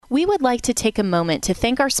We would like to take a moment to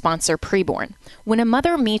thank our sponsor, Preborn. When a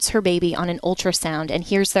mother meets her baby on an ultrasound and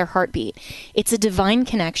hears their heartbeat, it's a divine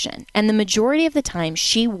connection, and the majority of the time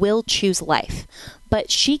she will choose life.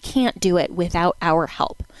 But she can't do it without our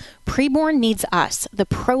help. Preborn needs us, the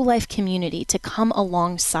pro-life community, to come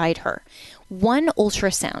alongside her. One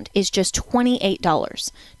ultrasound is just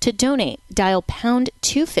 $28. To donate, dial pound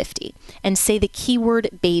 250 and say the keyword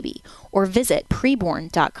baby or visit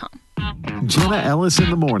preborn.com. Jenna Ellis in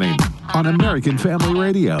the morning on American Family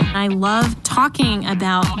Radio. I love talking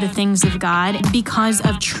about the things of God because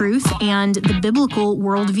of truth and the biblical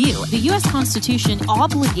worldview. The U.S. Constitution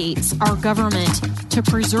obligates our government to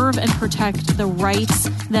preserve and protect the rights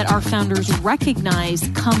that our founders recognize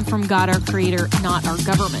come from God, our Creator, not our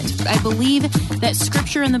government. I believe that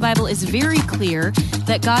Scripture in the Bible is very clear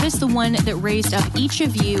that God is the one that raised up each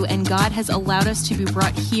of you, and God has allowed us to be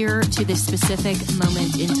brought here to this specific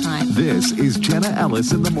moment in time. This is Jenna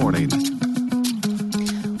Ellis in the morning.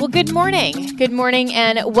 Well, good morning. Good morning,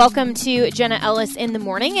 and welcome to Jenna Ellis in the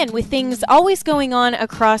morning. And with things always going on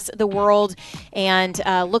across the world and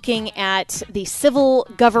looking at the civil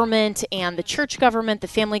government and the church government, the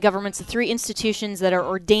family governments, the three institutions that are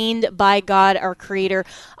ordained by God, our Creator,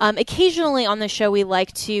 occasionally on the show we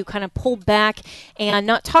like to kind of pull back and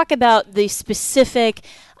not talk about the specific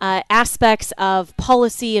aspects of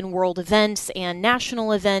policy and world events and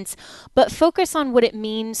national events, but focus on what it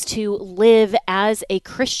means to live as a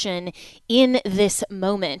Christian in this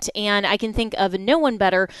moment. And I can think of no one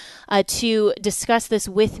better to discuss this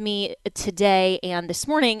with me today and this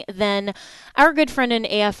morning than our good friend and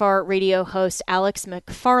AFR radio host, Alex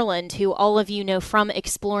McFarland, who all of you know from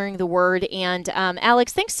Exploring the Word. And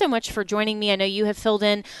Alex, thanks so much for joining me. I know you have filled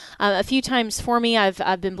in a few times for me.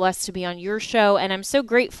 I've been blessed to be on your show, and I'm so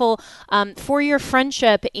grateful for your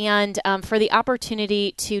friendship and for the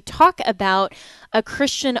opportunity to talk about a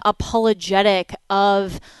Christian apologetic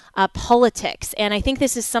of politics. And I think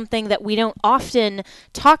this is something that we don't often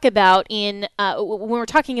talk about when we're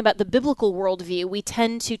talking about the biblical worldview. We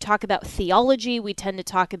tend to talk about theology. We tend to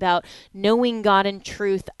talk about knowing God and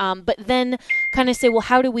truth, but then kind of say, well,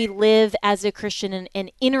 how do we live as a Christian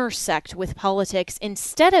and intersect with politics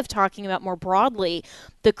instead of talking about more broadly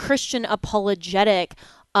the Christian apologetic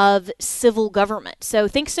of civil government. So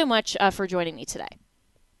thanks so much for joining me today.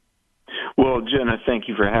 Well, Jenna, thank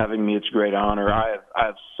you for having me. It's a great honor. I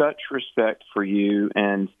have such respect for you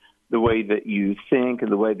and the way that you think and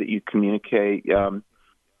the way that you communicate.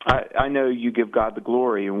 I know you give God the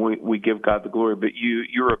glory, and we give God the glory, but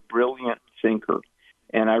you're a brilliant thinker,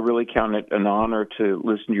 and I really count it an honor to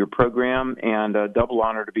listen to your program and a double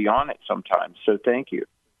honor to be on it sometimes. So thank you.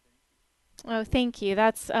 Oh, thank you.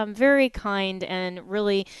 That's very kind and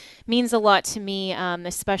really means a lot to me,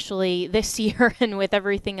 especially this year and with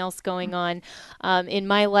everything else going on in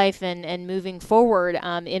my life and moving forward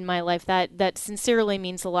in my life. That sincerely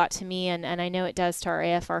means a lot to me, and I know it does to our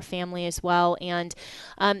AFR family as well. And,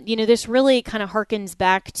 this really kind of harkens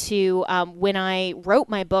back to when I wrote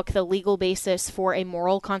my book, The Legal Basis for a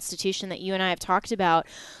Moral Constitution, that you and I have talked about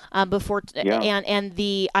before, and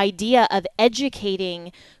the idea of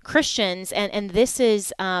educating Christians, and this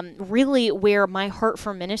is really where my heart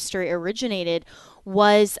for ministry originated,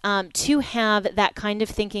 was to have that kind of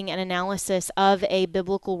thinking and analysis of a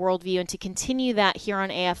biblical worldview, and to continue that here on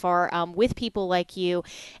AFR with people like you,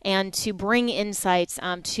 and to bring insights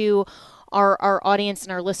to our audience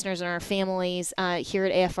and our listeners and our families here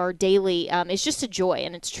at AFR daily. Is just a joy,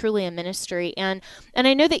 and it's truly a ministry. And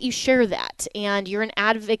I know that you share that, and you're an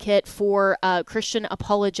advocate for Christian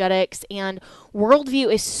apologetics, and worldview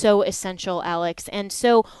is so essential, Alex. And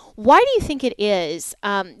so why do you think it is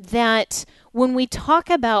that when we talk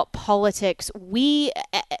about politics, we,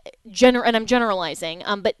 and I'm generalizing,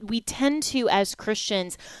 but we tend to, as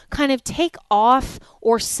Christians, kind of take off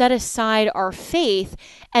or set aside our faith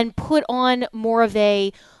and put on more of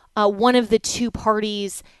a one of the two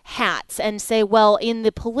parties' hats and say, well, in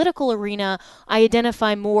the political arena, I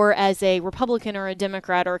identify more as a Republican or a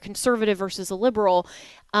Democrat or a conservative versus a liberal,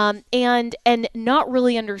 and not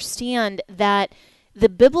really understand that the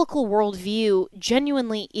biblical worldview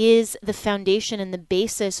genuinely is the foundation and the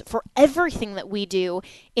basis for everything that we do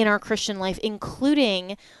in our Christian life,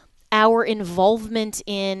 including our involvement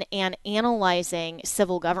in and analyzing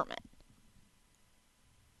civil government.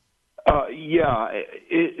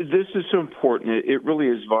 This is so important. It really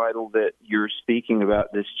is vital that you're speaking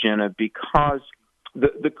about this, Jenna, because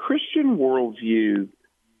the Christian worldview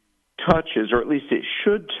touches, or at least it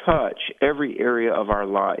should touch, every area of our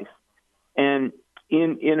life. And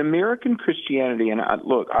in American Christianity, and I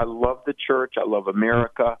love the church, I love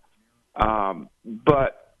America,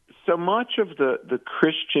 but so much of the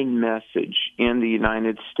Christian message in the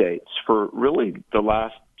United States for really the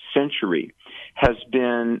last century has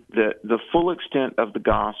been that the full extent of the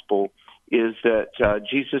gospel is that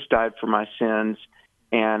Jesus died for my sins,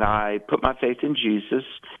 and I put my faith in Jesus,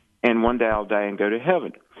 and one day I'll die and go to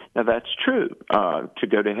heaven. Now, that's true. To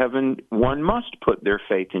go to heaven, one must put their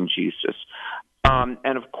faith in Jesus.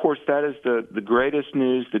 And, of course, that is the greatest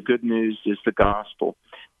news. The good news is the gospel.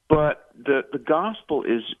 But the gospel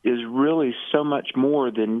is really so much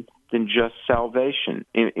more than just salvation,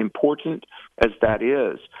 important as that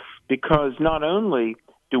is, because not only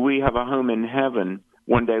do we have a home in heaven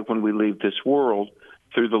one day when we leave this world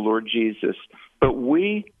through the Lord Jesus, but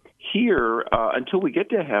we here, until we get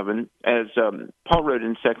to heaven, as Paul wrote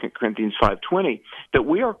in 2 Corinthians 5:20, that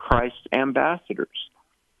we are Christ's ambassadors.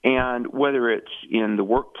 And whether it's in the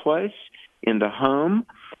workplace, in the home,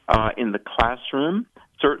 in the classroom,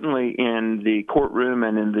 certainly in the courtroom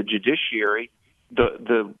and in the judiciary,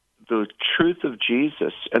 the truth of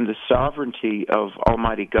Jesus and the sovereignty of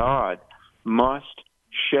Almighty God must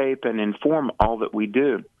shape and inform all that we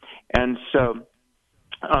do. And so,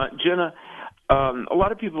 Jenna, a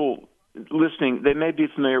lot of people listening, they may be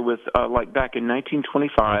familiar with, like back in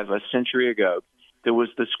 1925, a century ago, there was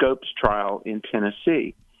the Scopes trial in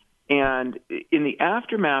Tennessee. And in the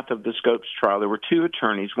aftermath of the Scopes trial, there were two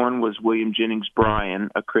attorneys. One was William Jennings Bryan,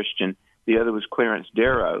 a Christian. The other was Clarence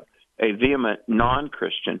Darrow, a vehement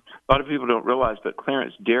non-Christian. A lot of people don't realize, but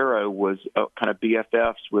Clarence Darrow was kind of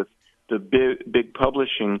BFFs with the big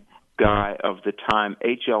publishing guy of the time,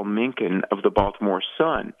 H.L. Mencken of the Baltimore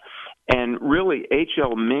Sun. And really,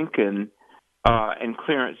 H.L. Mencken and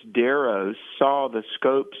Clarence Darrow saw the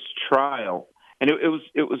Scopes trial, and it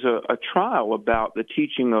was a trial about the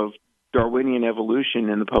teaching of Darwinian evolution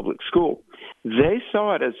in the public school. They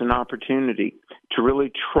saw it as an opportunity to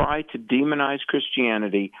really try to demonize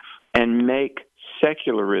Christianity and make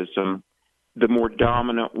secularism the more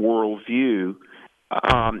dominant worldview.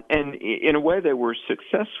 And in a way, they were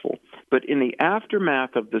successful. But in the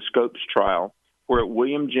aftermath of the Scopes trial, where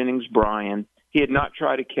William Jennings Bryan, he had not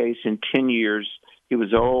tried a case in 10 years. He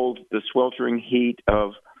was old, the sweltering heat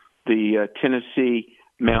of the Tennessee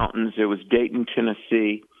mountains. It was Dayton,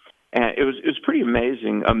 Tennessee. And it was pretty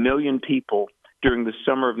amazing. 1 million people during the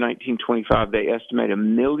summer of 1925, they estimate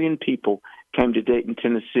 1 million people came to Dayton,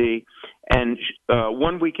 Tennessee. And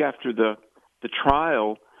 1 week after the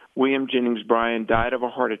trial, William Jennings Bryan died of a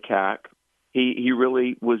heart attack. He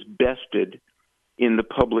really was bested in the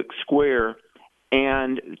public square.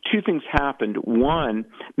 And two things happened. One,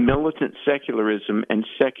 militant secularism and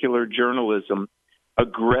secular journalism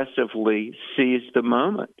aggressively seized the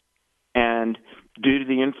moment. And due to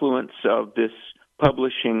the influence of this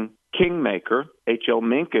publishing kingmaker, H.L.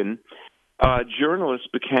 Mencken, journalists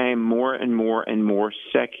became more and more and more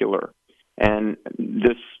secular. And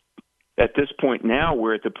at this point now,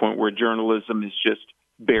 we're at the point where journalism is just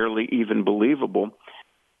barely even believable.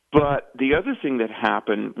 But the other thing that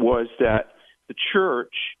happened was that the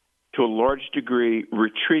church, to a large degree,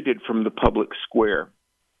 retreated from the public square.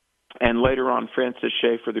 And later on, Francis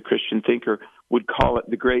Schaeffer, the Christian thinker, would call it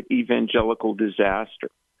the great evangelical disaster,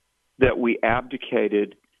 that we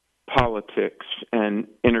abdicated politics and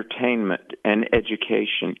entertainment and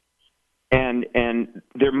education. And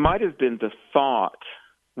there might have been the thought,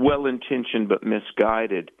 well-intentioned but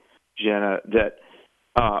misguided, Jenna, that,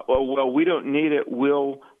 we don't need it.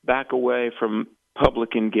 We'll back away from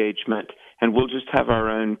public engagement, and we'll just have our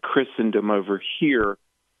own Christendom over here.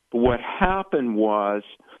 But what happened was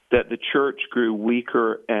that the church grew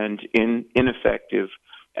weaker and ineffective,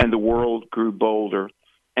 and the world grew bolder.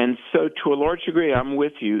 And so to a large degree, I'm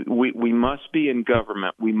with you. We must be in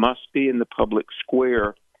government. We must be in the public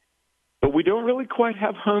square. But we don't really quite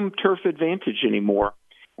have home turf advantage anymore.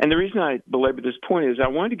 And the reason I belabor this point is I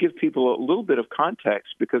wanted to give people a little bit of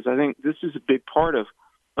context, because I think this is a big part of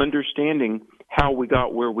understanding how we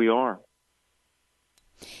got where we are.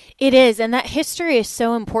 It is, and that history is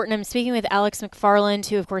so important. I'm speaking with Alex McFarland,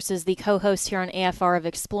 who, of course, is the co-host here on AFR of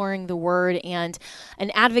Exploring the Word and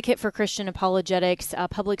an advocate for Christian apologetics, a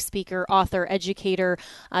public speaker, author, educator,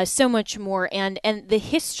 so much more. And the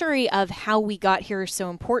history of how we got here is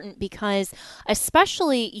so important because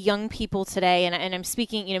especially young people today, and I'm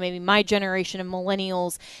speaking, maybe my generation of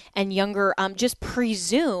millennials and younger, just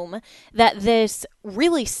presume that this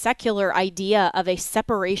really secular idea of a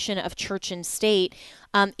separation of church and state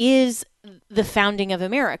is the founding of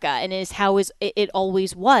America and is how it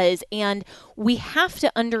always was. And we have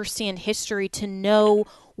to understand history to know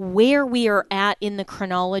where we are at in the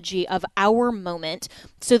chronology of our moment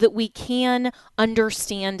so that we can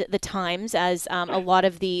understand the times, as a lot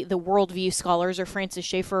of the worldview scholars or Francis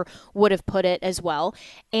Schaeffer would have put it as well,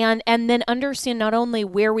 and then understand not only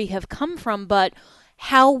where we have come from, but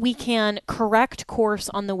how we can correct course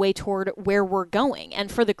on the way toward where we're going.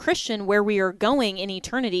 And for the Christian, where we are going in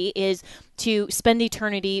eternity is to spend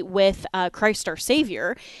eternity with Christ our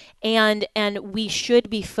Savior. And we should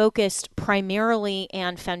be focused primarily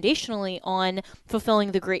and foundationally on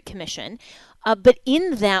fulfilling the Great Commission. But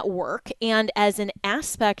in that work, and as an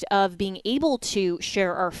aspect of being able to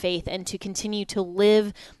share our faith and to continue to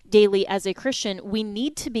live daily as a Christian, we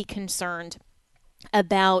need to be concerned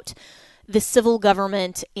about the civil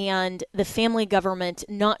government and the family government,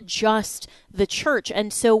 not just the church.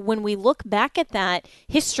 And so when we look back at that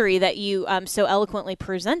history that you so eloquently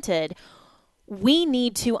presented, we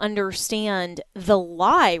need to understand the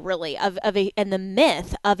lie, really, and the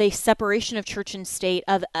myth of a separation of church and state,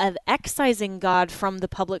 of excising God from the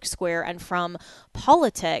public square and from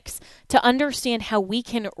politics, to understand how we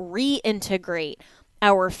can reintegrate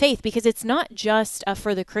our faith, because it's not just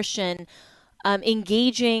for the Christian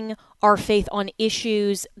engaging our faith on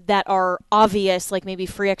issues that are obvious, like maybe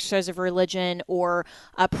free exercise of religion or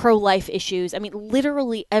pro-life issues. I mean,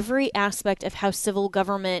 literally every aspect of how civil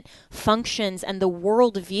government functions and the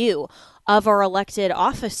worldview of our elected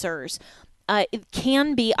officers it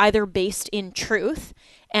can be either based in truth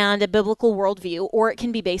and a biblical worldview, or it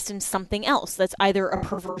can be based in something else that's either a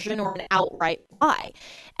perversion or an outright lie.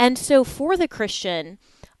 And so for the Christian,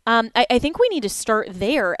 I think we need to start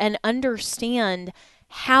there and understand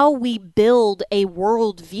how we build a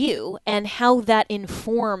worldview and how that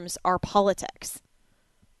informs our politics.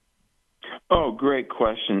 Oh, great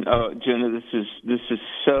question, Jenna. This is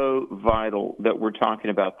so vital that we're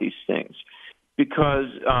talking about these things, because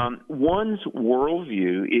one's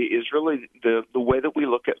worldview is really the way that we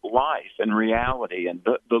look at life and reality, and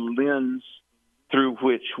the lens through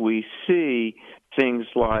which we see things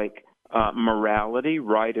like morality,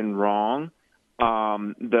 right and wrong.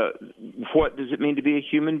 What does it mean to be a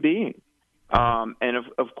human being? And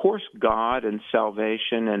of course, God and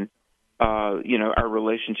salvation and our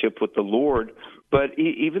relationship with the Lord, but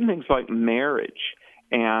even things like marriage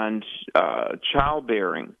and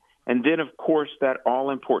childbearing, and then of course that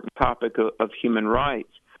all-important topic of human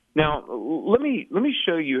rights. Now, let me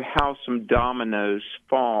show you how some dominoes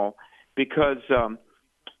fall, because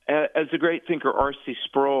as the great thinker R.C.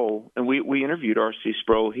 Sproul, and we interviewed R.C.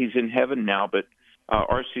 Sproul. He's in heaven now, but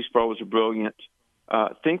R.C. Sproul was a brilliant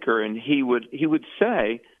thinker, and he would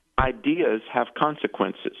say ideas have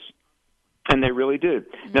consequences, and they really do.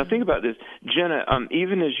 Mm-hmm. Now, think about this, Jenna.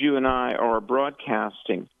 Even as you and I are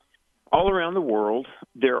broadcasting all around the world,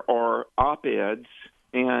 there are op-eds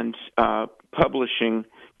and publishing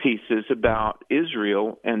pieces about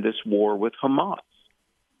Israel and this war with Hamas.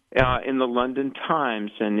 In the London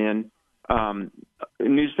Times and in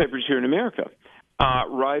newspapers here in America.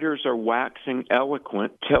 Writers are waxing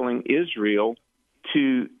eloquent, telling Israel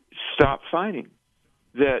to stop fighting.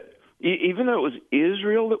 That even though it was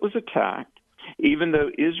Israel that was attacked, even though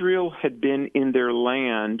Israel had been in their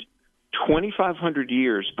land 2,500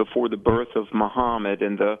 years before the birth of Muhammad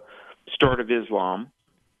and the start of Islam,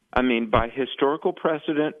 I mean, by historical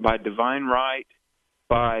precedent, by divine right,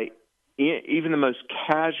 by even the most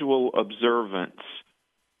casual observance,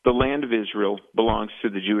 the land of Israel belongs to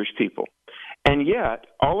the Jewish people. And yet,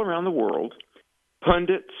 all around the world,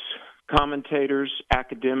 pundits, commentators,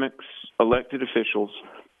 academics, elected officials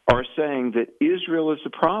are saying that Israel is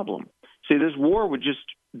the problem. See, this war would just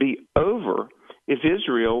be over if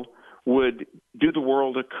Israel would do the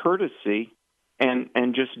world a courtesy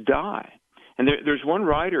and just die. And there's one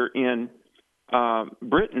writer in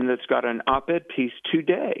Britain that's got an op-ed piece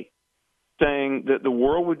today saying that the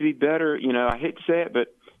world would be better, I hate to say it, but,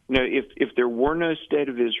 if there were no state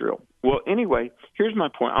of Israel. Well, anyway, here's my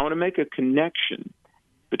point. I want to make a connection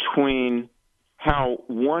between how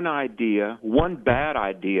one bad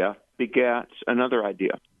idea begats another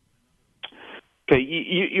idea. Okay,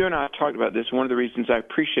 you and I talked about this. One of the reasons I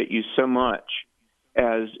appreciate you so much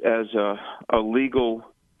as a legal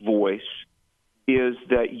voice is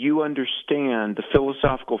that you understand the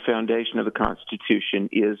philosophical foundation of the Constitution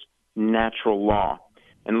is natural law.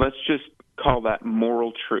 And let's just call that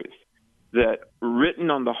moral truth, that written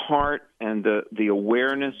on the heart and the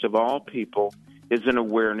awareness of all people is an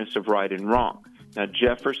awareness of right and wrong. Now,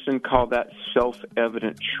 Jefferson called that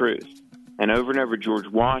self-evident truth. and over George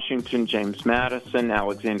Washington, James Madison,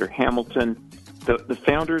 Alexander Hamilton. The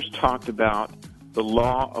founders talked about the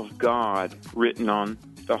law of God written on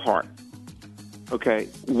the heart. Okay,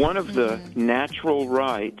 one of the natural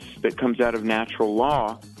rights that comes out of natural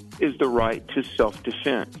law is the right to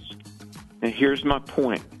self-defense. And here's my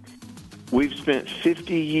point. We've spent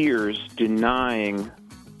 50 years denying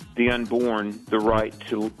the unborn the right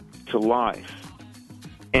to life.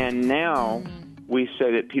 And now we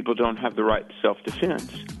say that people don't have the right to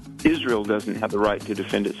self-defense. Israel doesn't have the right to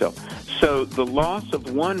defend itself. So the loss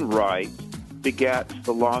of one right begats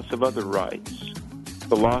the loss of other rights.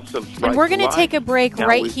 The loss of right. And we're going to life. take a break Now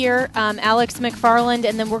right here, Alex McFarland,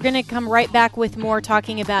 and then we're going to come right back with more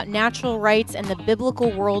talking about natural rights and the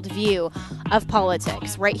biblical worldview of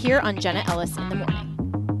politics right here on Jenna Ellis in the Morning.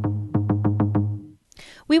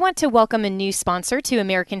 We want to welcome a new sponsor to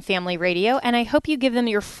American Family Radio, and I hope you give them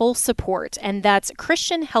your full support, and that's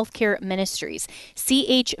Christian Healthcare Ministries,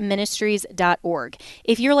 chministries.org.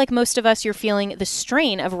 If you're like most of us, you're feeling the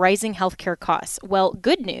strain of rising healthcare costs. Well,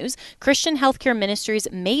 good news, Christian Healthcare Ministries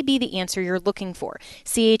may be the answer you're looking for.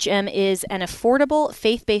 CHM is an affordable,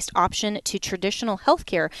 faith-based option to traditional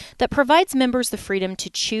healthcare that provides members the freedom to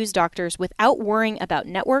choose doctors without worrying about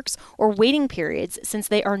networks or waiting periods since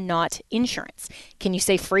they are not insurance. Can you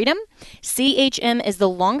say freedom? CHM is the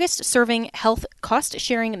longest-serving health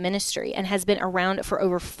cost-sharing ministry and has been around for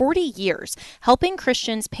over 40 years, helping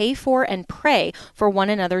Christians pay for and pray for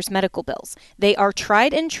one another's medical bills. They are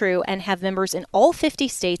tried and true and have members in all 50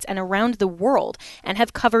 states and around the world and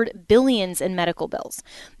have covered billions in medical bills.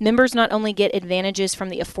 Members not only get advantages from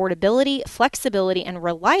the affordability, flexibility, and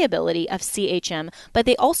reliability of CHM, but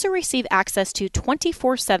they also receive access to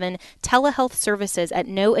 24/7 telehealth services at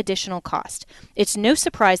no additional cost. It's no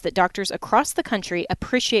surprise that doctors across the country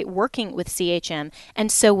appreciate working with CHM,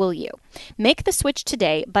 and so will you. Make the switch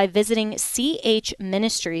today by visiting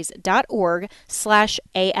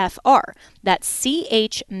chministries.org/AFR. That's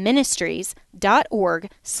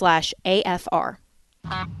chministries.org/AFR.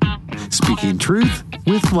 Speaking truth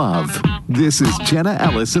with love. This is Jenna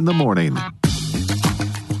Ellis in the Morning.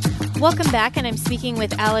 Welcome back, and I'm speaking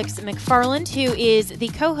with Alex McFarland, who is the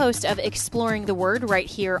co-host of Exploring the Word right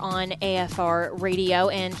here on AFR Radio,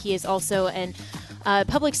 and he is also an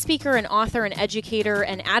public speaker, an author, an educator,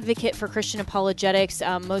 an advocate for Christian apologetics.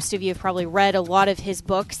 Most of you have probably read a lot of his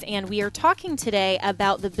books, and we are talking today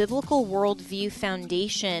about the biblical worldview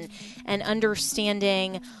foundation and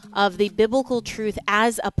understanding of the biblical truth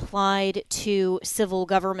as applied to civil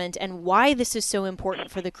government and why this is so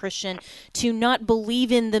important for the Christian to not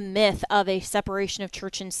believe in the myth of a separation of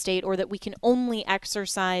church and state, or that we can only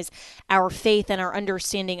exercise our faith and our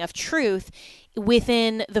understanding of truth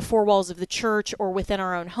within the four walls of the church or within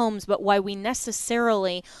our own homes, but why we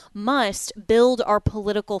necessarily must build our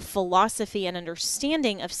political philosophy and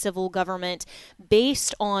understanding of civil government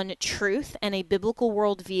based on truth and a biblical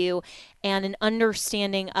worldview and an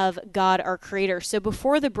understanding of God, our Creator. So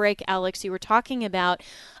before the break, Alex, you were talking about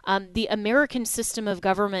the American system of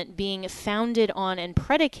government being founded on and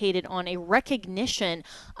predicated on a recognition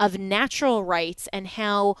of natural rights, and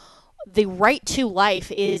how the right to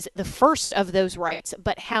life is the first of those rights,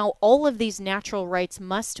 but how all of these natural rights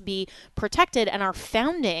must be protected, and our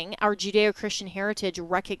founding, our Judeo-Christian heritage,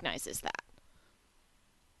 recognizes that.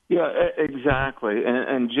 Yeah, exactly.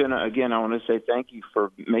 And Jenna, again, I want to say thank you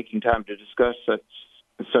for making time to discuss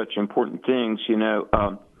such important things. You know,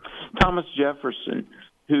 Thomas Jefferson,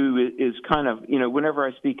 who is kind of, you know, whenever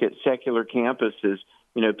I speak at secular campuses,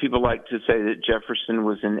 you know, people like to say that Jefferson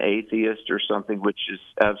was an atheist or something, which is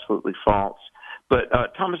absolutely false. But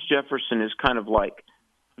Thomas Jefferson is kind of like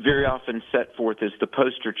very often set forth as the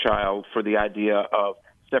poster child for the idea of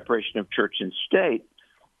separation of church and state.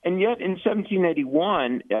 And yet in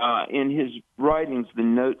 1781, in his writings, the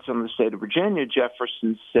Notes on the State of Virginia,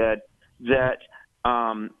 Jefferson said that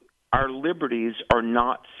our liberties are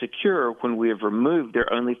not secure when we have removed their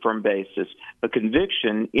only firm basis, a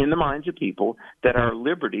conviction in the minds of people that our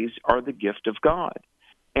liberties are the gift of God.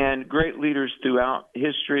 And great leaders throughout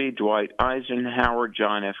history, Dwight Eisenhower,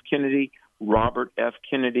 John F. Kennedy, Robert F.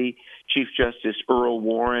 Kennedy, Chief Justice Earl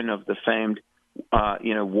Warren of the famed,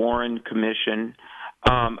 Warren Commission,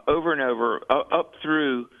 over and over, up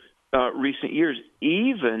through recent years,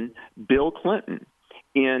 even Bill Clinton.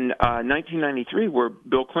 In 1993, where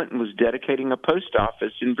Bill Clinton was dedicating a post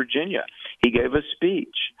office in Virginia, he gave a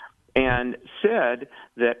speech and said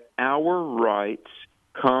that our rights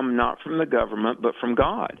come not from the government but from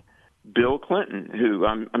God. Bill Clinton, who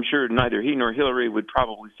I'm sure neither he nor Hillary would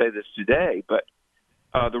probably say this today, but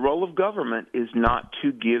the role of government is not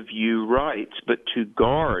to give you rights, but to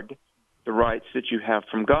guard the rights that you have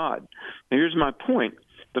from God. Now, here's my point.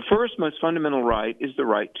 The first most fundamental right is the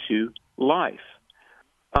right to life.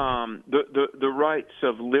 The rights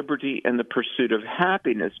of liberty and the pursuit of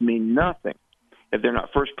happiness mean nothing if they're not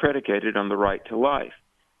first predicated on the right to life.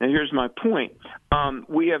 Now, here's my point.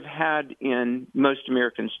 We have had in most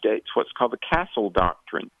American states what's called the castle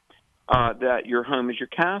doctrine, that your home is your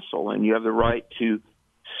castle, and you have the right to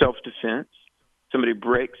self-defense. Somebody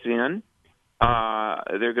breaks in,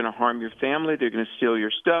 they're going to harm your family, they're going to steal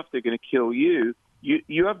your stuff, they're going to kill you.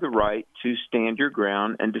 You have the right to stand your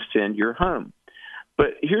ground and defend your home.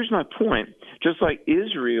 But here's my point. Just like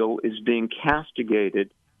Israel is being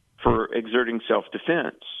castigated for exerting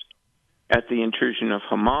self-defense at the intrusion of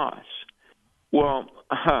Hamas, well,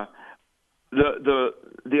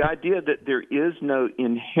 the idea that there is no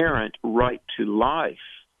inherent right to life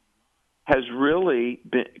has really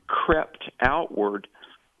been crept outward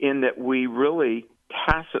in that we really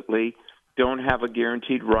tacitly don't have a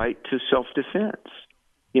guaranteed right to self-defense,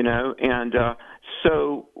 and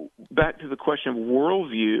so back to the question of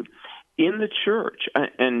worldview in the church,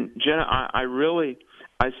 and Jenna,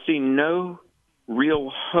 I see no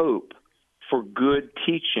real hope for good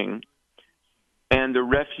teaching and the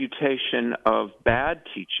refutation of bad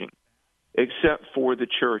teaching except for the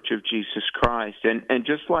Church of Jesus Christ. And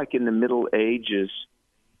just like in the Middle Ages,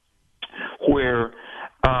 where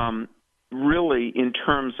really in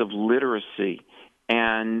terms of literacy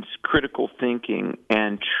and critical thinking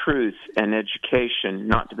and truth and education,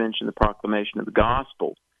 not to mention the proclamation of the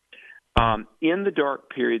gospel, in the dark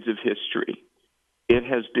periods of history, it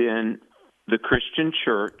has been the Christian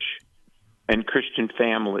church and Christian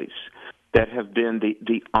families that have been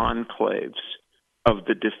the enclaves of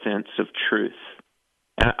the defense of truth.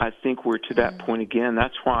 And I think we're to that point again.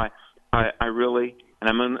 That's why I really, and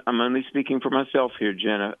I'm only speaking for myself here,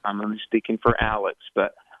 Jenna. I'm only speaking for Alex,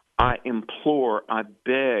 but I implore, I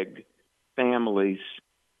beg families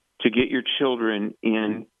to get your children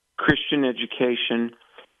in Christian education,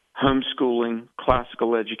 homeschooling,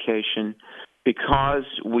 classical education, because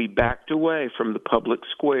we backed away from the public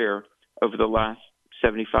square over the last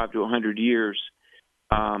 75 to 100 years.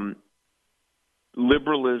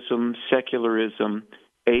 Liberalism, secularism,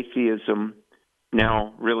 atheism,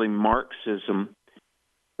 now really Marxism,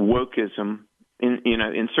 wokeism,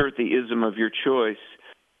 insert the ism of your choice.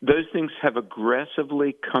 Those things have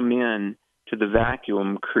aggressively come in to the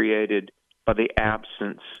vacuum created by the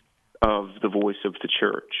absence of the voice of the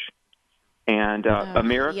church. And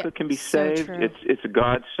America can be saved. So it's a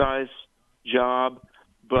God-sized job,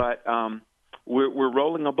 but we're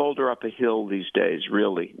rolling a boulder up a hill these days,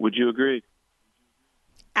 really. Would you agree?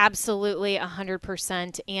 Absolutely,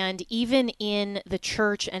 100%. And even in the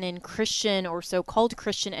church and in Christian or so-called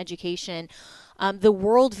Christian education, the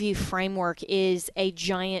worldview framework is a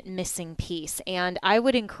giant missing piece. And I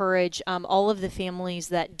would encourage all of the families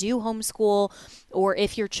that do homeschool, or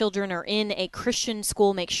if your children are in a Christian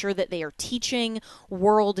school, make sure that they are teaching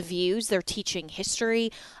worldviews. They're teaching history.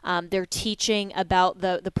 They're teaching about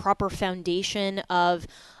the proper foundation of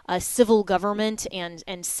civil government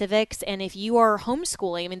and civics. And if you are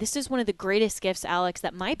homeschooling, I mean, this is one of the greatest gifts, Alex,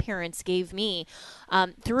 that my parents gave me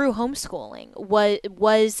through homeschooling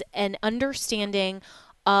was an understanding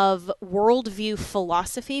of worldview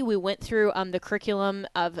philosophy. We went through the curriculum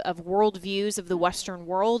of worldviews of the Western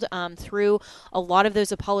world through a lot of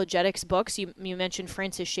those apologetics books. You mentioned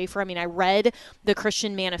Francis Schaeffer. I mean, I read the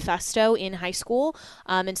Christian Manifesto in high school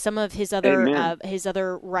and some of his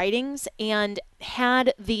other writings, and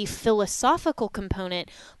had the philosophical component,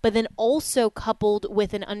 but then also coupled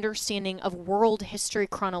with an understanding of world history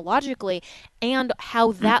chronologically and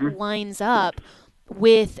how that lines up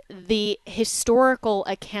with the historical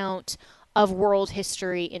account of world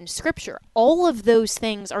history in Scripture. All of those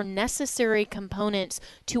things are necessary components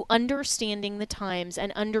to understanding the times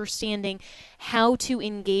and understanding how to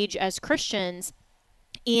engage as Christians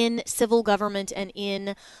in civil government and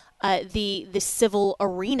in the civil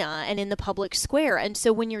arena and in the public square. And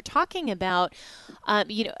so when you're talking about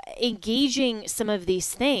engaging some of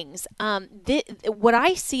these things, what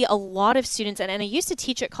I see a lot of students, and I used to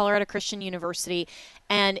teach at Colorado Christian University,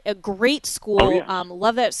 and a great school, Oh, yeah.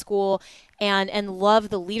 love that school, and love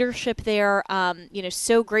the leadership there.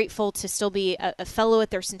 So grateful to still be a fellow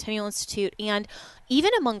at their Centennial Institute, and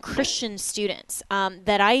even among Christian students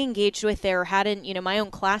that I engaged with there, had in my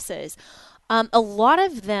own classes. A lot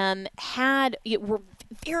of them were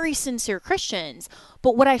very sincere Christians.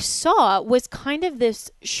 But what I saw was kind of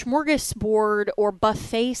this smorgasbord or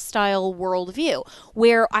buffet style worldview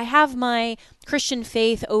where I have my Christian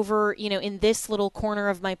faith over, in this little corner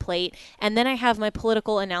of my plate, and then I have my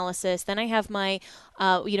political analysis, then I have my,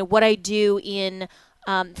 what I do in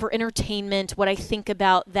for entertainment, what I think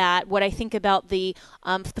about that, what I think about the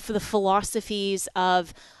philosophies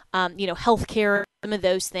of healthcare, some of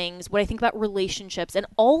those things, what I think about relationships, and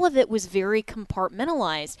all of it was very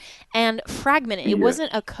compartmentalized and fragmented. It Yes.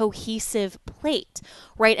 wasn't a cohesive plate,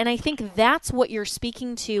 right? And I think that's what you're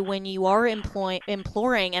speaking to when you are imploring,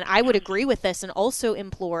 and I would agree with this and also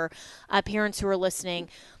implore parents who are listening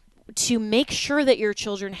to make sure that your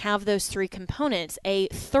children have those three components: a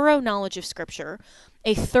thorough knowledge of Scripture,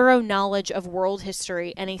 a thorough knowledge of world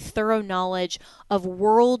history, and a thorough knowledge of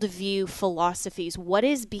worldview philosophies. What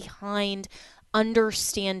is behind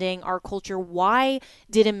understanding our culture? Why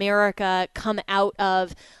did America come out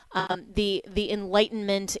of the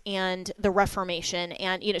Enlightenment and the Reformation,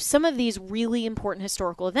 and some of these really important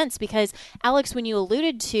historical events? Because Alex, when you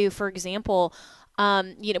alluded to, for example,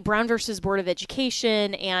 Brown versus Board of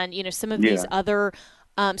Education, and some of these Yeah. other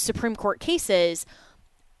Supreme Court cases,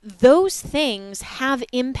 those things have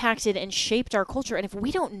impacted and shaped our culture. And if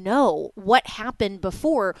we don't know what happened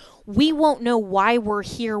before, we won't know why we're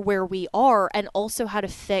here where we are, and also how to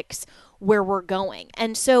fix where we're going.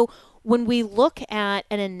 And so when we look at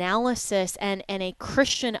an analysis and a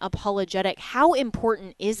Christian apologetic, how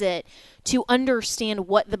important is it to understand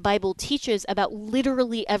what the Bible teaches about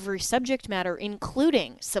literally every subject matter,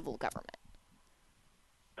 including civil government?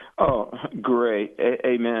 Oh, great.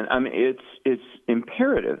 Amen. I mean, it's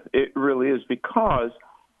imperative. It really is, because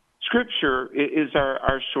Scripture is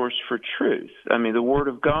our source for truth. I mean, the Word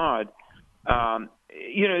of God.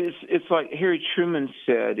 It's like Harry Truman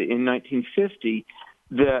said in 1950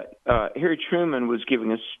 that Harry Truman was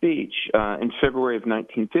giving a speech in February of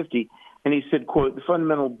 1950, and he said, quote, "The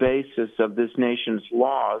fundamental basis of this nation's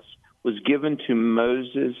laws was given to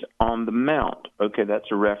Moses on the Mount." Okay,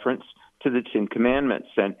 that's a reference to the Ten Commandments.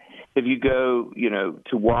 And if you go,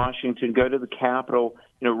 to Washington, go to the Capitol,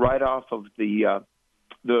 right off of the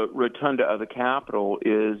rotunda of the Capitol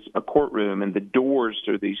is a courtroom, and the doors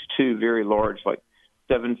are these two very large, like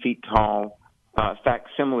 7 feet tall,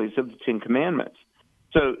 facsimiles of the Ten Commandments.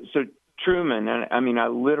 So Truman, and I mean, I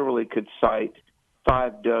literally could cite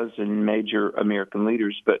 6 major American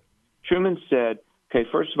leaders, but Truman said, okay,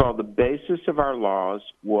 first of all, the basis of our laws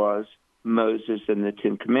was Moses and the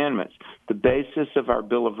Ten Commandments. The basis of our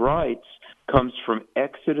Bill of Rights comes from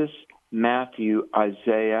Exodus, Matthew,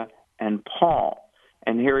 Isaiah, and Paul.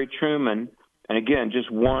 And Harry Truman, and again,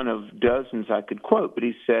 just one of dozens I could quote, but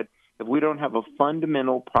he said, if we don't have a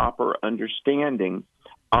fundamental, proper understanding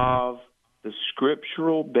of the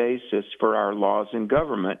scriptural basis for our laws and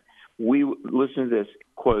government, listen to this,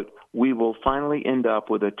 quote, "we will finally end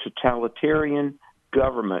up with a totalitarian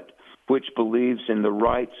government which believes in the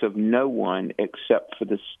rights of no one except for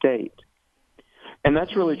the state." And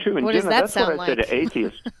that's really true. And What does Jenna, that that's sound what I say like? to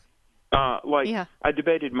atheists. Yeah. I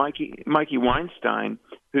debated Mikey Weinstein,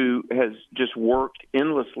 who has just worked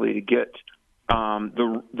endlessly to get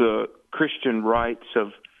the Christian rights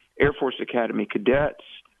of Air Force Academy cadets,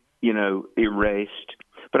 erased.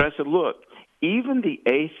 But I said, look, even the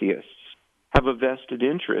atheists have a vested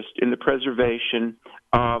interest in the preservation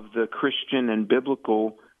of the Christian and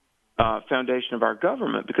biblical foundation of our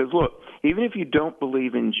government. Because, look, even if you don't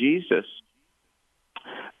believe in Jesus,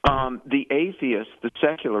 the atheist, the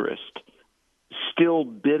secularist, still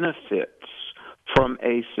benefits from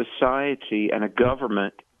a society and a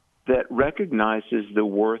government that recognizes the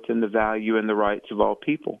worth and the value and the rights of all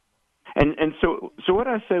people. And so what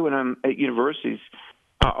I say when I'm at universities,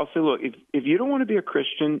 I'll say, look, if you don't want to be a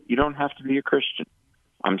Christian, you don't have to be a Christian.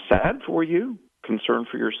 I'm sad for you, concerned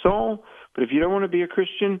for your soul, but if you don't want to be a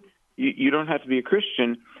Christian, you don't have to be a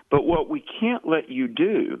Christian. But what we can't let you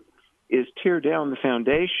do is tear down the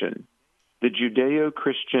foundation, the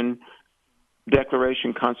Judeo-Christian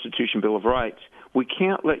Declaration, Constitution, Bill of Rights. We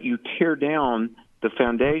can't let you tear down the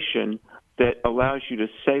foundation that allows you to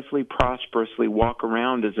safely, prosperously walk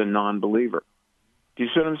around as a non-believer. Do you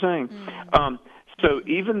see what I'm saying? Mm. So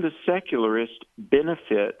even the secularist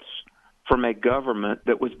benefits from a government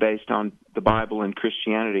that was based on the Bible and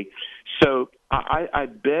Christianity. So I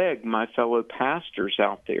beg my fellow pastors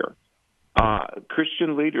out there,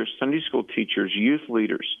 Christian leaders, Sunday school teachers, youth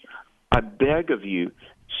leaders, I beg of you,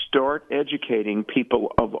 start educating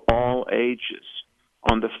people of all ages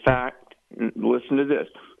on the fact, listen to this,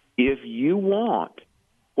 if you want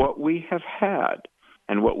what we have had,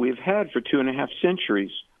 and what we've had for 2.5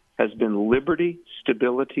 centuries has been liberty,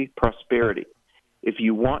 stability, prosperity. if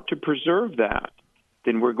you want to preserve that,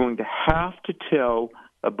 then we're going to have to tell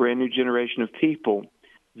a brand new generation of people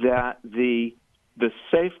that the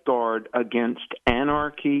safeguard against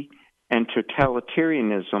anarchy and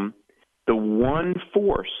totalitarianism, the one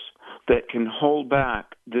force that can hold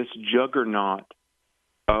back this juggernaut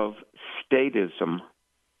of statism,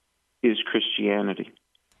 is Christianity.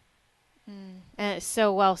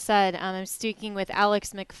 So well said. I'm speaking with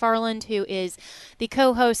Alex McFarland, who is the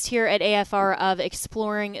co-host here at AFR of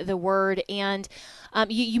Exploring the Word. And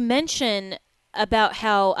you mentioned about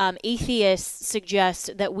how atheists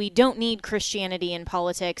suggest that we don't need Christianity in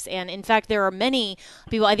politics, and in fact, there are many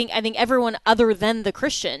people. I think everyone other than the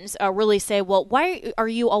Christians really say, "Well, why are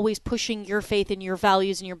you always pushing your faith and your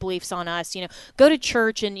values and your beliefs on us? Go to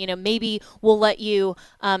church, and maybe we'll let you,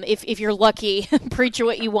 if you're lucky, preach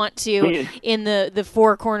what you want to in the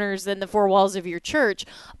four corners and the four walls of your church."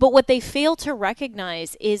 But what they fail to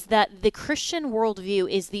recognize is that the Christian worldview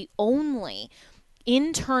is the only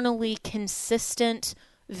internally consistent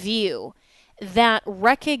view that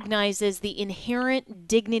recognizes the inherent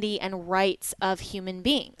dignity and rights of human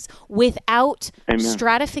beings without Amen.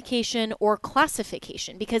 Stratification or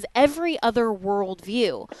classification, because every other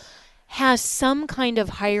worldview has some kind of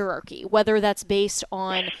hierarchy, whether that's based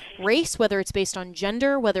on race, whether it's based on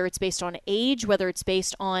gender, whether it's based on age, whether it's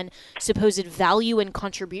based on supposed value and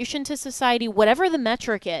contribution to society, whatever the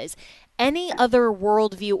metric is. Any other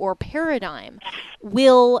worldview or paradigm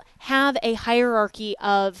will have a hierarchy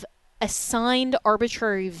of assigned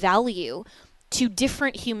arbitrary value to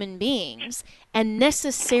different human beings and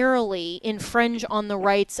necessarily infringe on the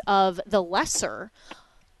rights of the lesser,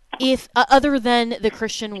 if other than the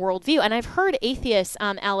Christian worldview. And I've heard atheists,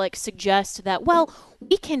 Alex, suggest that, well,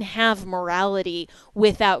 we can have morality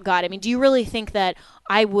without God. I mean, do you really think that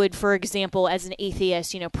I would, for example, as an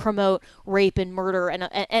atheist, promote rape and murder?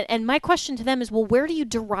 And my question to them is, well, where do you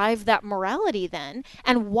derive that morality then?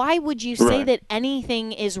 And why would you say that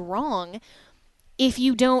anything is wrong if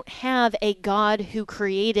you don't have a God who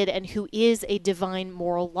created and who is a divine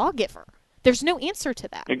moral lawgiver? There's no answer to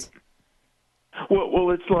that.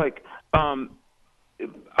 Well, it's like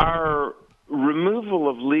our removal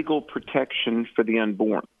of legal protection for the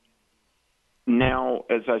unborn. Now,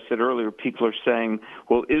 as I said earlier, people are saying,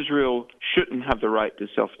 well, Israel shouldn't have the right to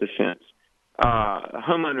self-defense.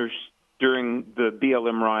 Homeowners during the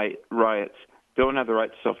BLM riots don't have the right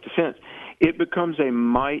to self-defense. It becomes a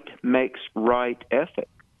might makes right ethic.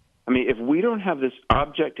 I mean, if we don't have this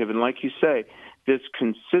objective, and like you say, this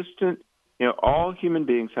consistent, all human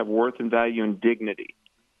beings have worth and value and dignity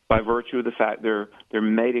by virtue of the fact they're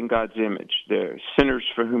made in God's image. They're sinners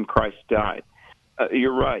for whom Christ died.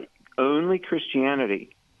 You're right. Only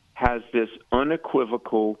Christianity has this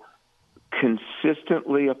unequivocal,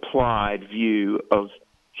 consistently applied view of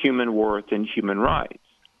human worth and human rights.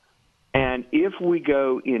 And if we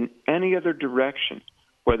go in any other direction,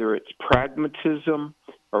 whether it's pragmatism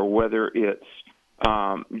or whether it's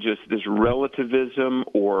just this relativism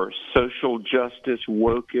or social justice,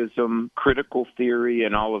 wokeism, critical theory,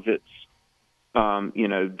 and all of its,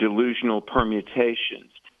 delusional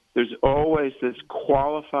permutations, there's always this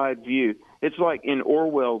qualified view. It's like in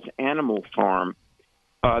Orwell's Animal Farm.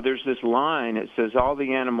 There's this line. It says all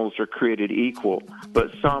the animals are created equal,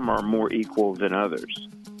 but some are more equal than others.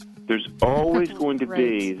 There's always going to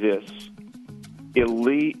be this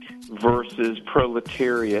elite versus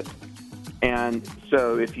proletariat. And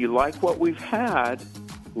so if you like what we've had,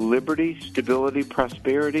 liberty, stability,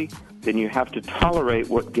 prosperity, then you have to tolerate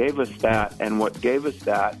what gave us that, and what gave us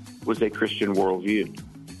that was a Christian worldview.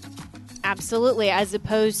 Absolutely, as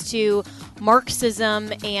opposed to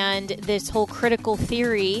Marxism and this whole critical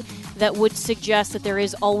theory that would suggest that there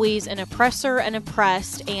is always an oppressor and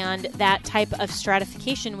oppressed, and that type of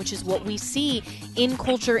stratification, which is what we see in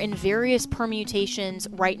culture in various permutations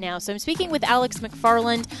right now. So I'm speaking with Alex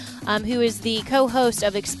McFarland, who is the co-host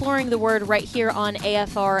of Exploring the Word right here on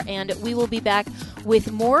AFR, and we will be back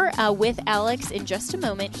with more with Alex in just a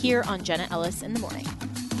moment here on Jenna Ellis in the Morning.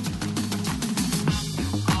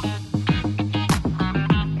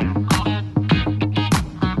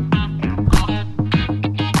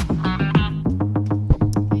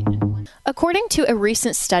 According to a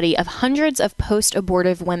recent study of hundreds of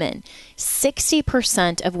post-abortive women,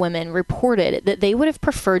 60% of women reported that they would have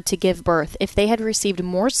preferred to give birth if they had received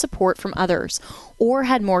more support from others or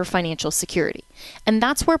had more financial security. And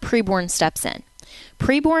that's where preborn steps in.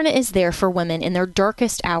 Preborn is there for women in their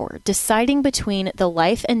darkest hour, deciding between the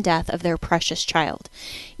life and death of their precious child.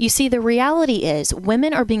 You see, the reality is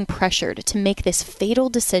women are being pressured to make this fatal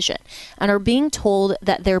decision and are being told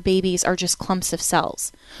that their babies are just clumps of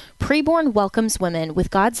cells. Preborn welcomes women with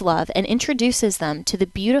God's love and introduces them to the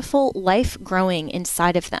beautiful life growing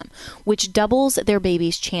inside of them, which doubles their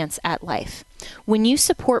baby's chance at life. When you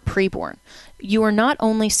support Preborn, you are not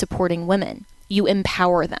only supporting women, you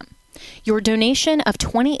empower them. Your donation of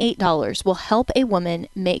 $28 will help a woman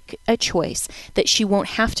make a choice that she won't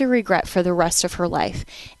have to regret for the rest of her life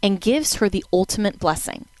and gives her the ultimate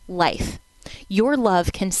blessing, life. Your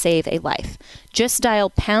love can save a life. Just dial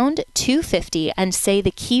pound 250 and say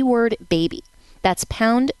the keyword baby. That's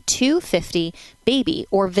pound 250 baby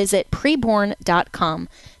or visit preborn.com.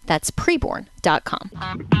 That's preborn.com.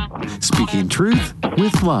 Speaking truth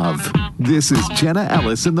with love. This is Jenna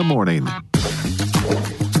Ellis in the morning.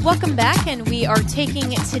 Welcome back, and we are taking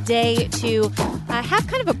today to have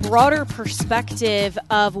kind of a broader perspective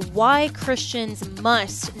of why Christians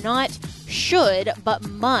must, not should, but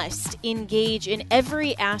must engage in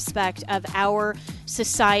every aspect of our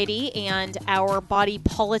society and our body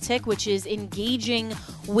politic, which is engaging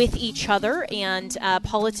with each other. And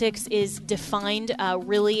politics is defined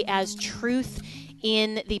really as truth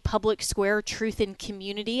in the public square, truth in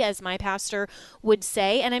community, as my pastor would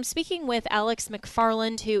say. And I'm speaking with Alex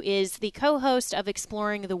McFarland, who is the co-host of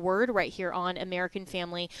Exploring the Word right here on American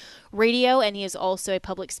Family Radio. And he is also a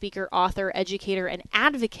public speaker, author, educator, and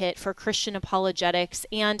advocate for Christian Apologetics.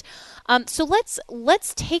 And so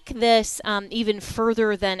let's take this even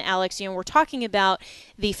further than Alex. You know, we're talking about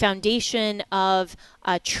the foundation of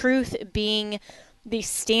truth being the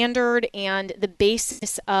standard and the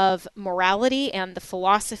basis of morality and the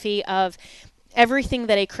philosophy of everything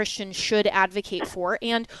that a Christian should advocate for.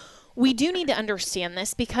 And we do need to understand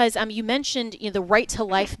this because you mentioned the right to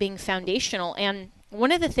life being foundational. And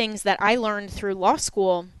one of the things that I learned through law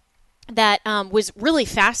school that was really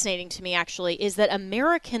fascinating to me, actually, is that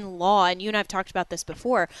American law, and you and I have talked about this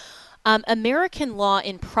before, American law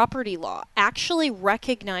in property law actually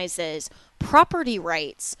recognizes property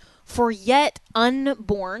rights for yet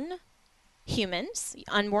unborn humans,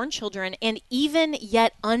 unborn children, and even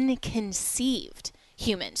yet unconceived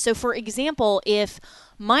humans. So, for example, if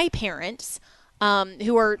my parents,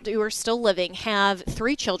 who are still living, have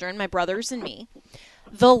 3 children, my brothers and me,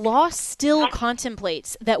 the law still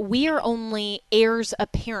contemplates that we are only heirs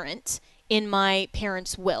apparent in my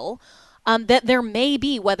parents' will. That there may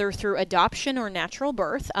be, whether through adoption or natural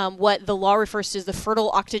birth, what the law refers to as the fertile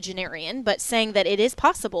octogenarian, but saying that it is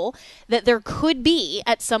possible that there could be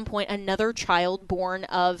at some point another child born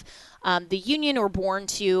of the union or born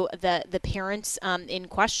to the parents in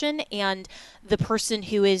question and the person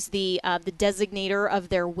who is the designator of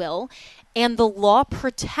their will. And the law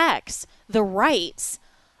protects the rights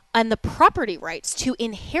and the property rights to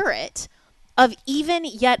inherit of even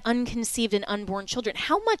yet unconceived and unborn children.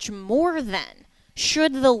 How much more then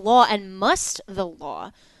should the law and must the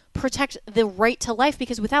law protect the right to life?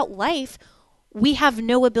 Because without life, we have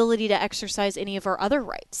no ability to exercise any of our other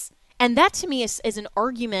rights. And that to me is an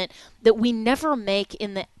argument that we never make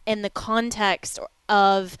in the context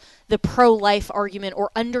of the pro-life argument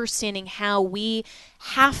or understanding how we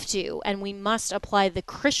have to and we must apply the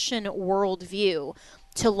Christian worldview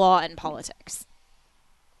to law and politics.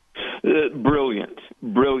 Brilliant.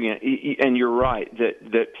 And you're right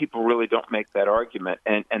that people really don't make that argument,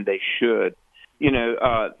 and they should.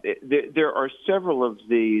 There are several of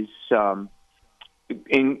these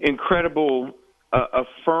incredible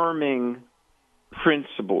affirming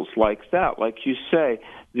principles like that. Like you say,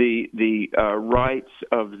 the rights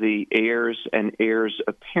of the heirs and heirs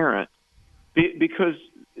apparent, because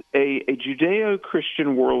a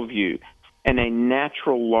Judeo-Christian worldview and a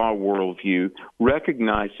natural law worldview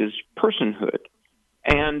recognizes personhood,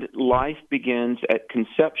 and life begins at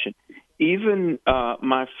conception. Even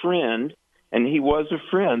my friend, and he was a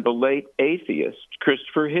friend, the late atheist,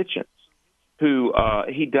 Christopher Hitchens, who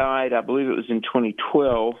he died, I believe it was in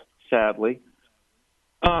 2012, sadly.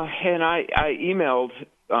 And I emailed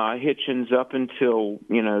Hitchens up until,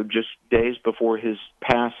 just days before his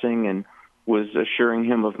passing and was assuring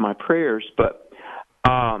him of my prayers. But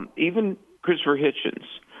even Christopher Hitchens,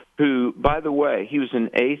 who, by the way, he was an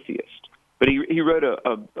atheist, but he wrote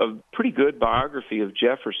a pretty good biography of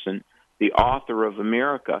Jefferson, the author of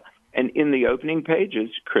America. And in the opening pages,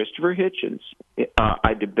 Christopher Hitchens,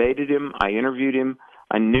 I debated him, I interviewed him,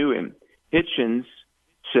 I knew him. Hitchens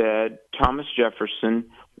said Thomas Jefferson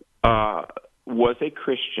was a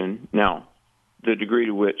Christian. Now, the degree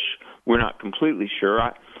to which we're not completely sure.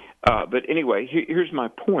 But anyway, here's my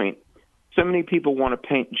point. So many people want to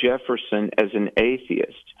paint Jefferson as an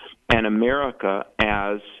atheist and America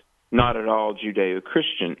as not at all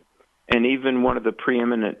Judeo-Christian. And even one of the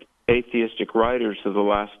preeminent atheistic writers of the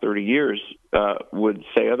last 30 years would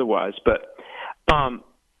say otherwise. But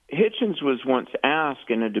Hitchens was once asked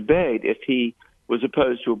in a debate if he was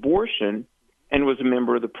opposed to abortion and was a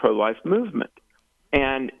member of the pro-life movement.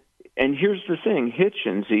 And here's the thing,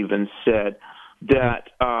 Hitchens even said that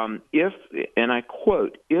if, and I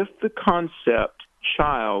quote, if the concept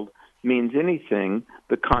child means anything,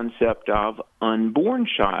 the concept of unborn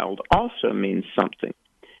child also means something.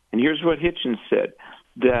 And here's what Hitchens said,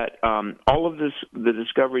 that all of this, the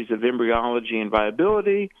discoveries of embryology and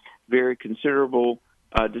viability, very considerable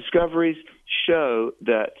discoveries, show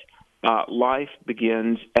that life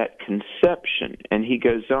begins at conception. And he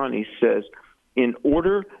goes on, he says, in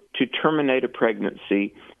order to terminate a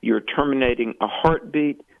pregnancy, you're terminating a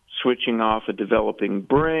heartbeat, switching off a developing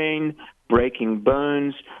brain, breaking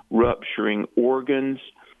bones, rupturing organs.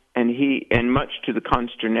 And much to the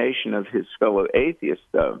consternation of his fellow atheists,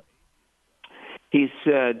 though, he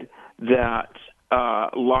said that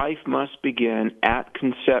life must begin at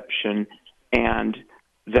conception, and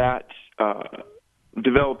that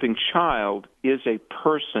developing child is a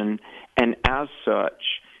person, and as such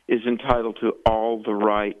is entitled to all the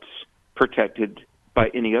rights protected by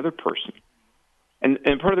any other person. And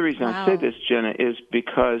part of the reason I say this, Jenna, is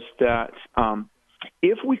because that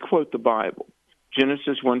if we quote the Bible,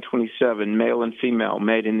 Genesis 1:27, male and female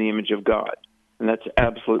made in the image of God, and that's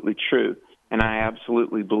absolutely true, and I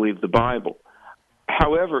absolutely believe the Bible.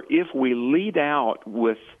 However, if we lead out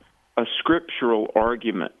with a scriptural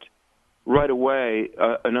argument, right away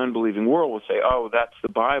an unbelieving world will say, oh, that's the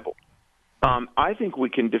Bible. I think we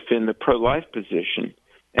can defend the pro-life position,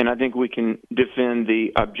 and I think we can defend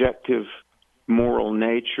the objective moral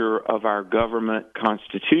nature of our government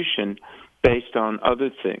constitution based on other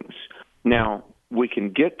things. Now, we can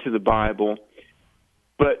get to the Bible,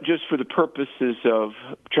 but just for the purposes of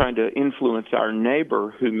trying to influence our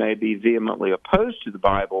neighbor who may be vehemently opposed to the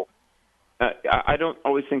Bible, I don't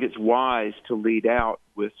always think it's wise to lead out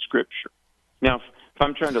with Scripture. Now, if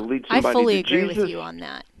I'm trying to lead somebody I fully to agree Jesus, with you on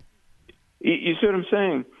that. You see what I'm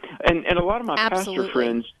saying? And a lot of my Absolutely. pastor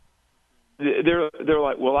friends, they're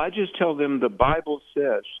like, well, I just tell them the Bible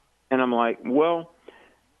says. And I'm like, well,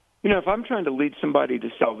 if I'm trying to lead somebody to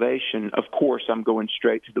salvation, of course I'm going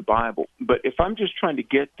straight to the Bible. But if I'm just trying to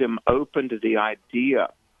get them open to the idea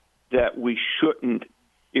that we shouldn't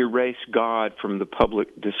erase God from the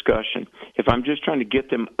public discussion, if I'm just trying to get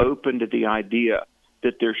them open to the idea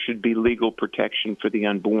that there should be legal protection for the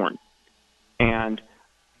unborn, and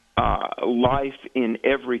life in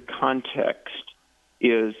every context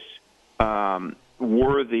is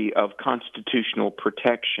worthy of constitutional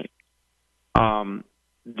protection,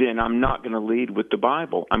 then I'm not going to lead with the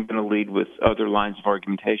Bible. I'm going to lead with other lines of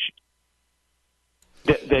argumentation.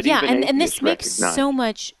 That yeah, even and this atheists makes recognize. so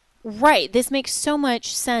much right. This makes so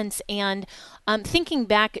much sense. And thinking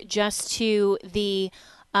back just to the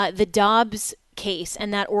Dobbs case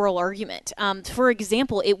and that oral argument, for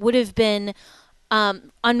example, it would have been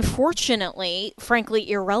unfortunately,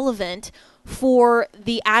 frankly, irrelevant for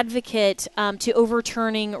the advocate to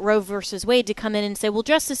overturning Roe versus Wade to come in and say, well,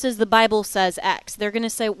 justices, the Bible says X. They're going to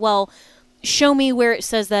say, well, show me where it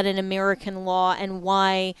says that in American law, and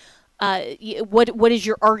why. What is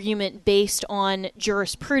your argument based on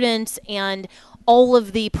jurisprudence and all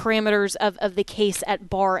of the parameters of the case at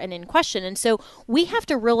bar and in question? And so we have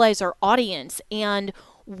to realize our audience and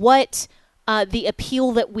what the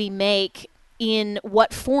appeal that we make in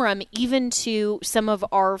what forum, even to some of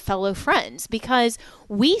our fellow friends, because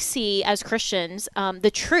we see as Christians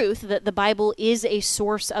the truth that the Bible is a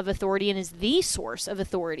source of authority and is the source of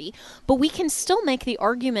authority, but we can still make the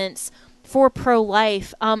arguments for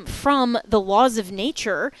pro-life from the laws of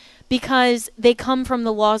nature, because they come from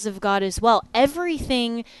the laws of God as well.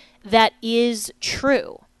 Everything that is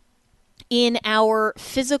true in our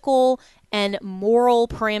physical and moral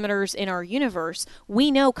parameters in our universe, we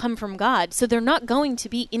know come from God. So they're not going to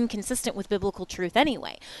be inconsistent with biblical truth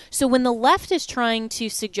anyway. So when the left is trying to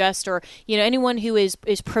suggest, or anyone who is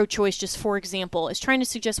pro-choice, just for example, is trying to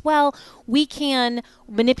suggest, well, we can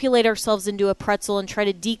manipulate ourselves into a pretzel and try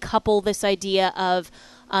to decouple this idea of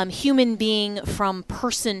human being from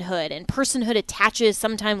personhood, and personhood attaches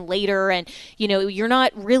sometime later, and you're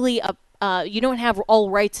not really you don't have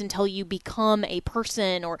all rights until you become a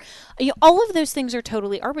person, or all of those things are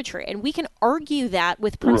totally arbitrary. And we can argue that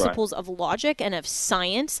with principles of logic and of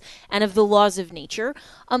science and of the laws of nature.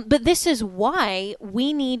 But this is why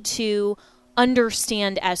we need to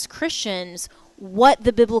understand as Christians what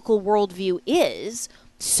the biblical worldview is,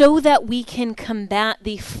 so that we can combat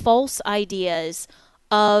the false ideas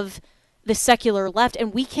of the secular left,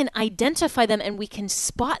 and we can identify them and we can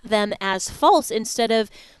spot them as false instead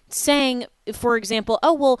of saying, for example,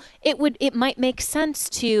 oh well, it might make sense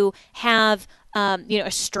to have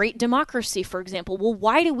a straight democracy, for example. Well,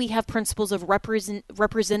 why do we have principles of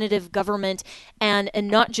representative government and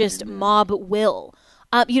not just mob will?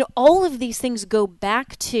 All of these things go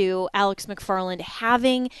back to Alex McFarland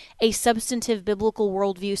having a substantive biblical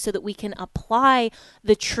worldview so that we can apply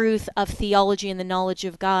the truth of theology and the knowledge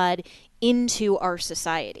of God into our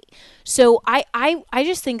society. So I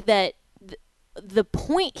just think that the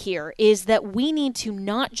point here is that we need to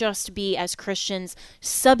not just be, as Christians,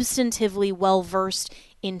 substantively well versed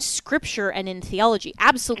in Scripture and in theology.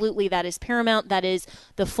 Absolutely, that is paramount. That is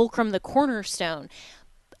the fulcrum, the cornerstone.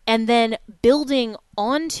 And then building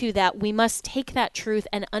onto that, we must take that truth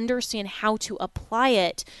and understand how to apply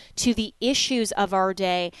it to the issues of our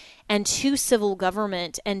day and to civil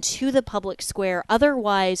government and to the public square.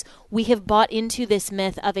 Otherwise, we have bought into this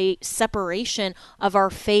myth of a separation of our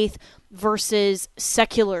faith versus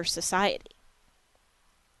secular society.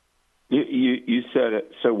 You said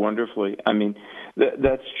it so wonderfully. I mean,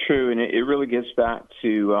 that's true, and it really gets back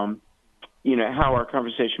to how our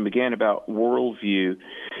conversation began about worldview,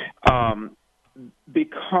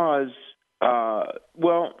 because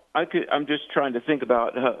I'm just trying to think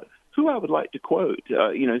about who I would like to quote.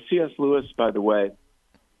 C.S. Lewis, by the way,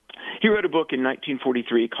 he wrote a book in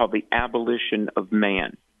 1943 called The Abolition of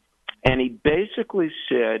Man. And he basically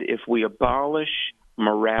said if we abolish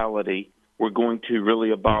morality, we're going to really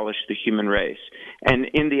abolish the human race. And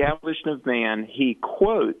in The Abolition of Man, he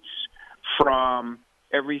quotes from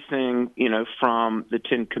everything, from the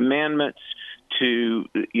Ten Commandments to,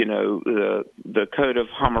 the Code of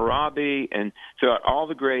Hammurabi, and throughout all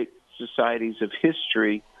the great societies of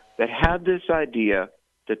history that had this idea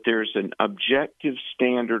that there's an objective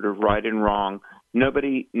standard of right and wrong.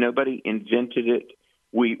 Nobody invented it.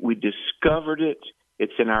 We discovered it.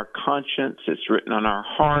 It's in our conscience. It's written on our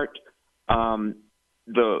heart.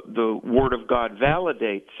 The Word of God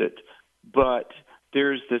validates it, but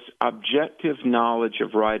there's this objective knowledge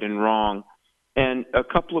of right and wrong. And a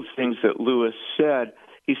couple of things that Lewis said,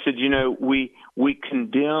 he said, we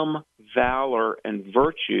condemn valor and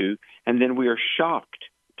virtue, and then we are shocked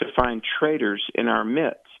to find traitors in our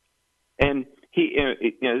midst. And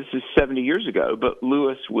this is 70 years ago, but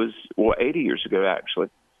Lewis was, 80 years ago, actually.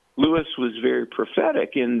 Lewis was very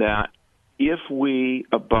prophetic in that if we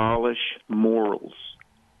abolish morals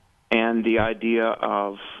and the idea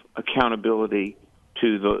of accountability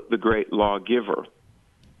to the great lawgiver,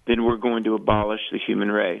 then we're going to abolish the human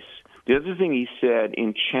race. The other thing he said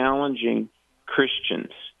in challenging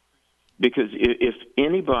Christians, because if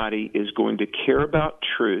anybody is going to care about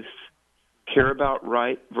truth, care about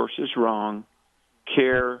right versus wrong,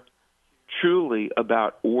 care truly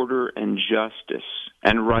about order and justice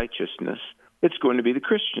and righteousness, it's going to be the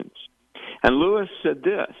Christians. And Lewis said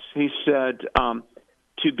this. He said,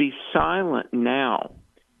 to be silent now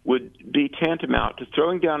would be tantamount to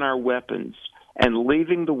throwing down our weapons and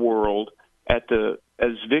leaving the world as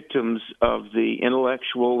victims of the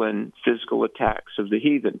intellectual and physical attacks of the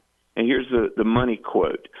heathen. And here's the money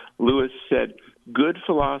quote. Lewis said, good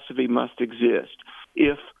philosophy must exist,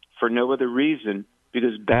 if for no other reason,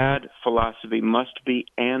 because bad philosophy must be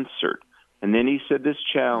answered. And then he said this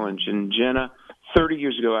challenge, and Jenna, 30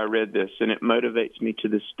 years ago I read this, and it motivates me to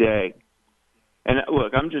this day. And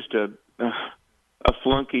look, I'm just a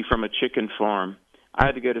flunky from a chicken farm. I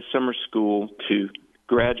had to go to summer school to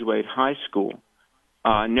graduate high school.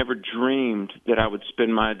 I never dreamed that I would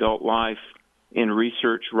spend my adult life in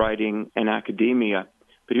research, writing, and academia.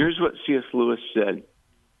 But here's what C.S. Lewis said.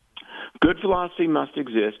 Good philosophy must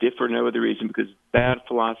exist, if for no other reason, because bad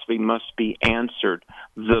philosophy must be answered.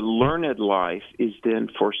 The learned life is then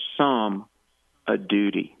for some a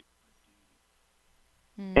duty.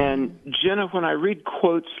 And Jenna, when I read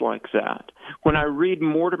quotes like that, when I read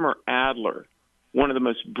Mortimer Adler, one of the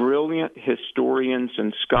most brilliant historians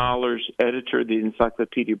and scholars, editor of the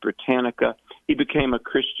Encyclopedia Britannica, he became a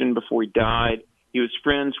Christian before he died. He was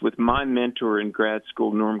friends with my mentor in grad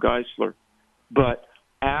school, Norm Geisler. But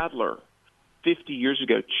Adler, 50 years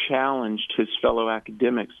ago, challenged his fellow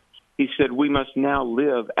academics. He said, we must now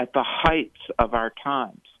live at the heights of our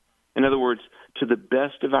times. In other words, to the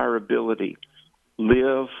best of our ability,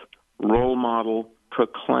 live, role model,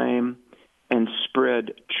 proclaim, and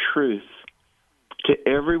spread truth to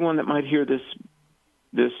everyone that might hear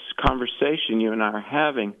this conversation you and I are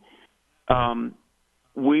having.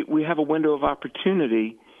 We have a window of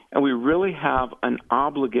opportunity, and we really have an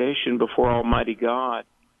obligation before Almighty God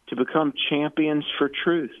to become champions for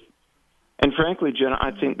truth. And frankly, Jenna,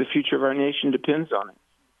 I think the future of our nation depends on it.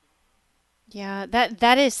 Yeah,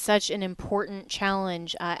 that is such an important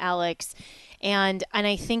challenge, Alex, and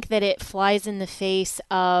I think that it flies in the face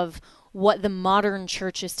of what the modern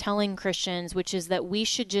church is telling Christians, which is that we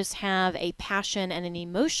should just have a passion and an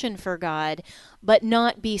emotion for God, but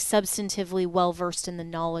not be substantively well versed in the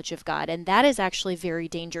knowledge of God. And that is actually very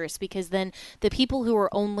dangerous, because then the people who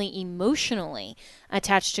are only emotionally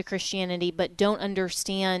attached to Christianity but don't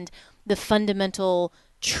understand the fundamental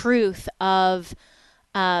truth of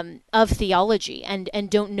theology, and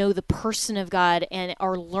don't know the person of God and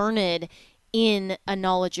are learned in a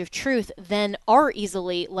knowledge of truth, then are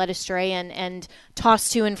easily led astray and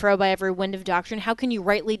tossed to and fro by every wind of doctrine. How can you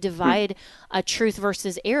rightly divide a truth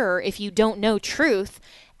versus error if you don't know truth,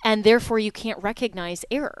 and therefore you can't recognize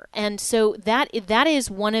error? And so that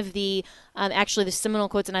is one of the actually the seminal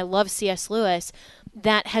quotes, and I love C.S. Lewis,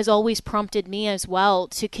 that has always prompted me as well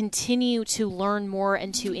to continue to learn more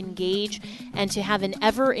and to engage and to have an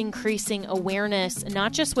ever increasing awareness,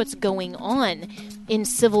 not just what's going on in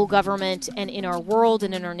civil government and in our world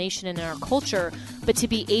and in our nation and in our culture, but to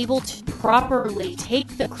be able to properly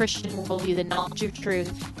take the Christian worldview, the knowledge of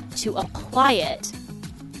truth, to apply it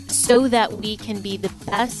so that we can be the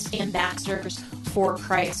best ambassadors for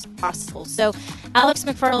Christ possible. So, Alex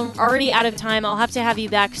McFarland, already out of time. I'll have to have you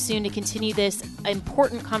back soon to continue this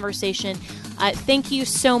important conversation. Thank you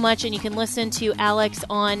so much, and you can listen to Alex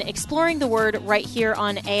on Exploring the Word right here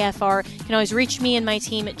on AFR. You can always reach me and my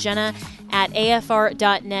team at Jenna at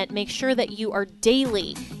afr.net. Make sure that you are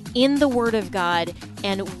daily in the Word of God,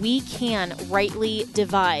 and we can rightly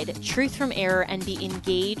divide truth from error and be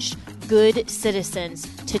engaged, good citizens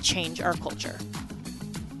to change our culture.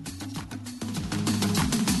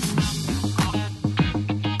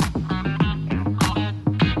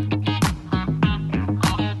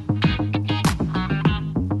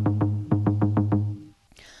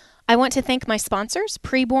 I want to thank my sponsors,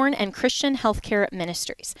 Preborn and Christian Healthcare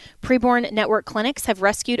Ministries. Preborn Network clinics have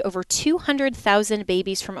rescued over 200,000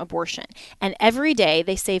 babies from abortion, and every day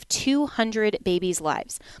they save 200 babies'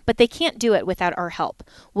 lives. But they can't do it without our help.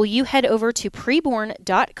 Will you head over to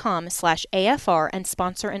preborn.com/AFR and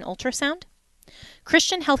sponsor an ultrasound?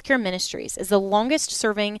 Christian Healthcare Ministries is the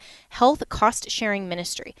longest-serving health cost-sharing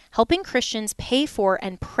ministry, helping Christians pay for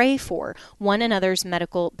and pray for one another's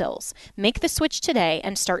medical bills. Make the switch today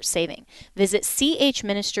and start saving. Visit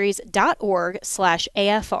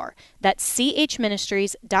chministries.org/AFR. That's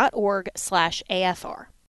chministries.org/AFR.